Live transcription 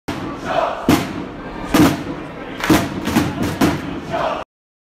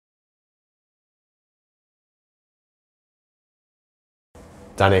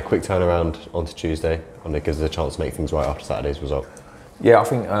Danny, a quick turnaround onto Tuesday, and it gives us a chance to make things right after Saturday's result. Yeah, I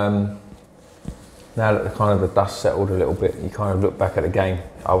think now that the dust settled a little bit, you kind of look back at the game.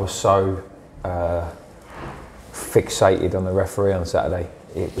 I was so fixated on the referee on Saturday.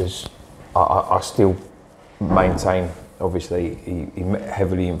 It was, I still maintain, obviously, he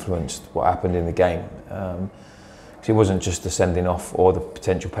heavily influenced what happened in the game. Because it wasn't just the sending off or the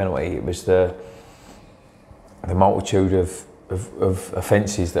potential penalty, it was the multitude of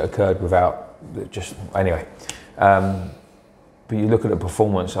offences that occurred without just, anyway. But you look at the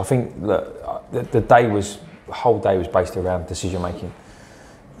performance, I think that the whole day was based around decision making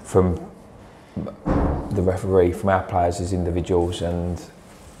from the referee, from our players as individuals, and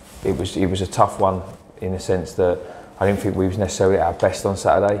it was a tough one in the sense that I didn't think we was necessarily at our best on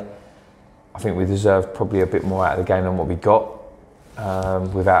Saturday. I think we deserved probably a bit more out of the game than what we got,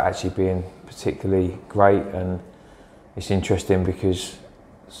 without actually being particularly great. And it's interesting because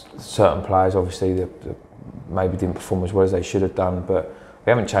certain players obviously maybe didn't perform as well as they should have done, but we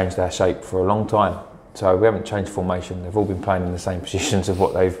haven't changed our shape for a long time. So we haven't changed formation. They've all been playing in the same positions of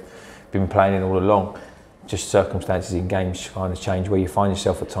what they've been playing in all along. Just circumstances in games kind of change where you find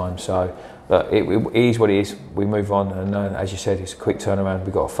yourself at times. So it is what it is. We move on, and as you said, it's a quick turnaround.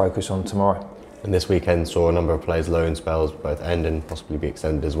 We've got to focus on tomorrow. And this weekend saw a number of players loan spells both end and possibly be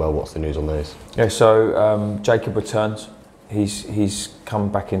extended as well. What's the news on those? Yeah, so Jacob returns. He's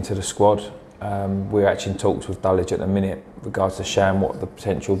come back into the squad. We're actually in talks with Dulwich at the minute with regards to Sham, what the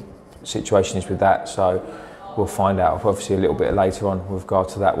potential situation is with that. So we'll find out obviously a little bit later on with regard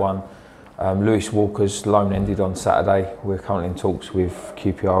to that one. Lewis Walker's loan ended on Saturday. We're currently in talks with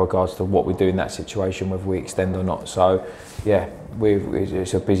QPR regards to what we do in that situation, whether we extend or not. So yeah,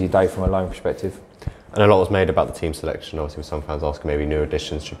 it's a busy day from a loan perspective. And a lot was made about the team selection, obviously with some fans asking maybe new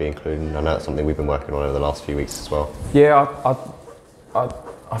additions should be included. I know that's something we've been working on over the last few weeks as well. Yeah,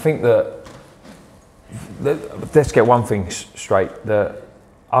 I think that let's get one thing straight, that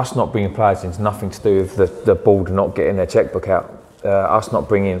us not bringing players in is nothing to do with the board not getting their chequebook out. Us not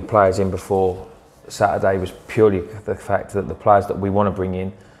bringing players in before Saturday was purely the fact that the players that we want to bring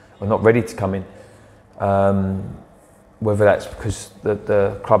in are not ready to come in. Whether that's because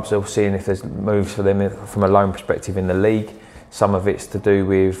the clubs are seeing if there's moves for them from a loan perspective in the league. Some of it's to do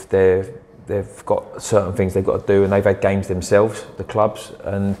with they've got certain things they've got to do, and they've had games themselves, the clubs.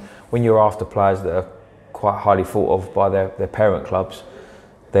 And when you're after players that are quite highly thought of by their parent clubs,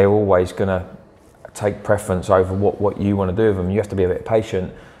 they're always going to take preference over what you want to do with them. You have to be a bit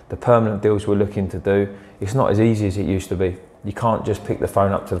patient. The permanent deals we're looking to do, it's not as easy as it used to be. You can't just pick the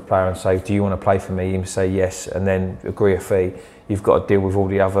phone up to the player and say, do you want to play for me? And say yes, and then agree a fee. You've got to deal with all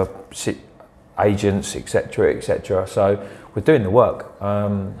the other agents, etc., etc. So we're doing the work.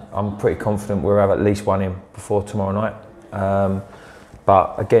 I'm pretty confident we'll have at least one in before tomorrow night.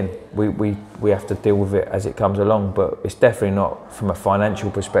 But again, we have to deal with it as it comes along. But it's definitely not from a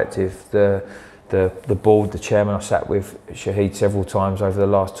financial perspective. The board, the chairman, I've sat with Shahid several times over the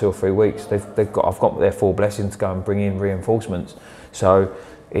last 2 or 3 weeks. I've got their full blessing to go and bring in reinforcements. So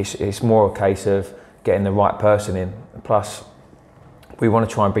it's more a case of getting the right person in. Plus, we want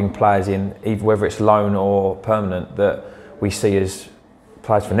to try and bring players in, either whether it's loan or permanent, that we see as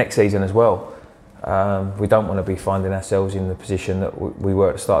players for next season as well. We don't want to be finding ourselves in the position that we were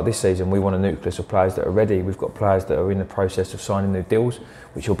at the start of this season. We want a nucleus of players that are ready. We've got players that are in the process of signing new deals,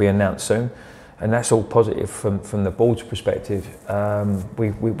 which will be announced soon. And that's all positive from the board's perspective.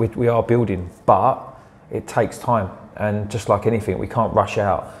 We are building, but it takes time. And just like anything, we can't rush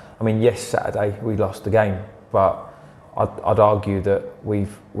out. I mean, yes, Saturday we lost the game, but I'd argue that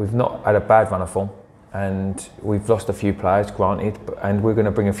we've not had a bad run of form, and we've lost a few players, granted, and we're going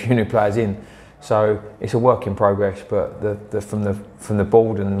to bring a few new players in. So it's a work in progress. But from the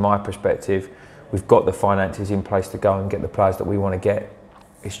board and my perspective, we've got the finances in place to go and get the players that we want to get.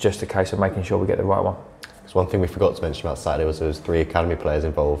 It's just a case of making sure we get the right one. Because one thing we forgot to mention about Saturday was there was 3 academy players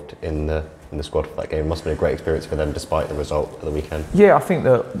involved in the squad for that game. It must have been a great experience for them despite the result of the weekend. Yeah, I think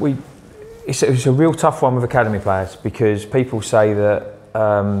that it's a real tough one with academy players, because people say that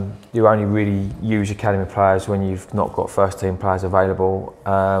you only really use academy players when you've not got first team players available,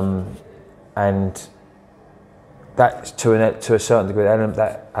 and that to a certain degree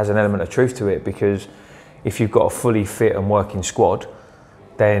that has an element of truth to it, because if you've got a fully fit and working squad,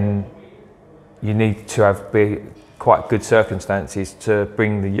 then you need to have quite good circumstances to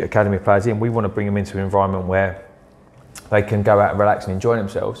bring the academy players in. We want to bring them into an environment where they can go out and relax and enjoy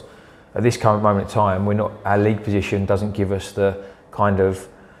themselves. At this current moment in time, our league position doesn't give us that kind of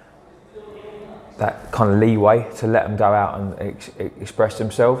leeway to let them go out and express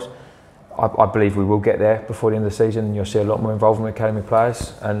themselves. I believe we will get there before the end of the season, and you'll see a lot more involvement with academy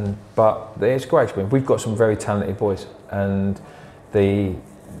players. But it's a great experience. We've got some very talented boys, and the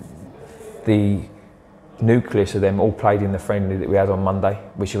nucleus of them all played in the friendly that we had on Monday,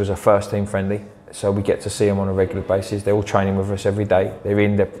 which was a first team friendly. So we get to see them on a regular basis. They're all training with us every day.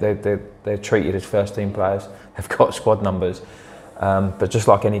 They're treated as first team players. They've got squad numbers. But just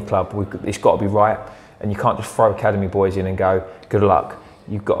like any club, it's got to be right, and you can't just throw academy boys in and go, good luck.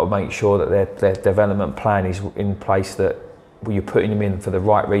 You've got to make sure that their development plan is in place, that you're putting them in for the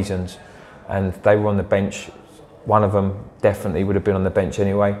right reasons. And they were on the bench. One of them definitely would have been on the bench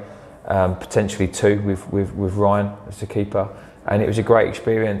anyway, potentially two with Ryan as the keeper. And it was a great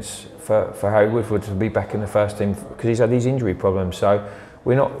experience for Harry Woodward to be back in the first team, because he's had these injury problems. So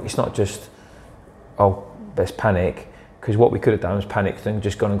it's not just, oh, let's panic. Because what we could have done was panicked and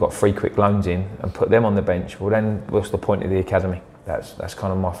just gone and got 3 quick loans in and put them on the bench. Well, then what's the point of the academy? That's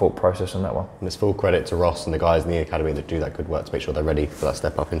kind of my thought process on that one. And it's full credit to Ross and the guys in the academy that do that good work to make sure they're ready for that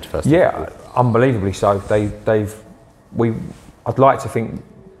step up into first team. Yeah, unbelievably so. I'd like to think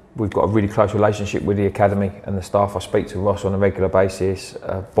we've got a really close relationship with the academy and the staff. I speak to Ross on a regular basis,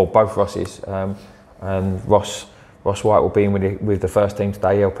 both Rosses, and Ross White will be in with the first team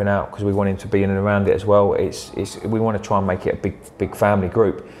today, helping out, because we want him to be in and around it as well. We want to try and make it a big family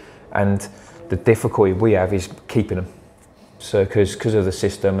group, and the difficulty we have is keeping them. So because of the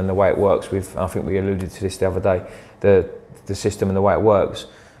system and the way it works, I think we alluded to this the other day, the system and the way it works,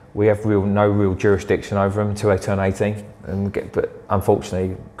 we have no real jurisdiction over them until they turn 18. But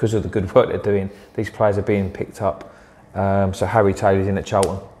unfortunately, because of the good work they're doing, these players are being picked up. So Harry Taylor's in at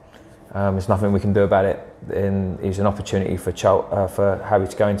Charlton. There's nothing we can do about it. And it's an opportunity for Harry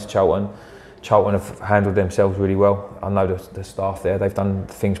to go into Charlton. Charlton have handled themselves really well. I know the staff there, they've done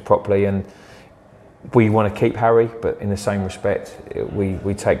things properly, and we want to keep Harry, but in the same respect,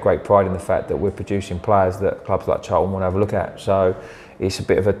 we take great pride in the fact that we're producing players that clubs like Charlton want to have a look at. So it's a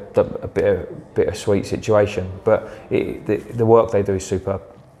bit of a bittersweet situation, but the work they do is superb.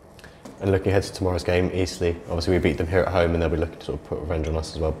 And looking ahead to tomorrow's game, Eastleigh, obviously we beat them here at home, and they'll be looking to sort of put revenge on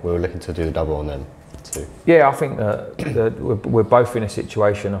us as well. We were looking to do the double on them too. Yeah, I think that we're both in a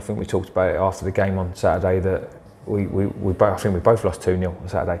situation. I think we talked about it after the game on Saturday, that I think we both lost 2-0 on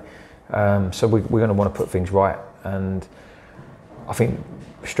Saturday. So we're going to want to put things right, and I think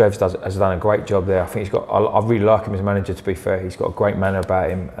Strevs has done a great job there. I think I really like him as manager, to be fair. He's got a great manner about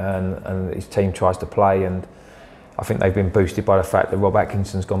him, and his team tries to play, and I think they've been boosted by the fact that Rob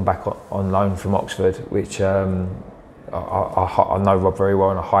Atkinson's gone back on loan from Oxford, which I know Rob very well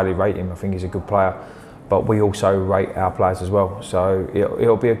and I highly rate him. I think he's a good player, but we also rate our players as well. So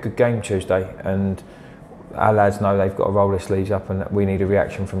it'll be a good game Tuesday, and our lads know they've got to roll their sleeves up, and we need a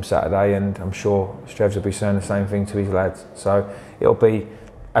reaction from Saturday, and I'm sure Strevs will be saying the same thing to his lads. So it'll be,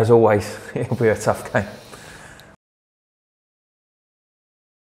 as always, it'll be a tough game.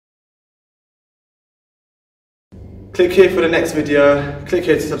 Click here for the next video, click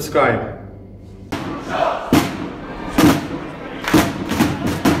here to subscribe.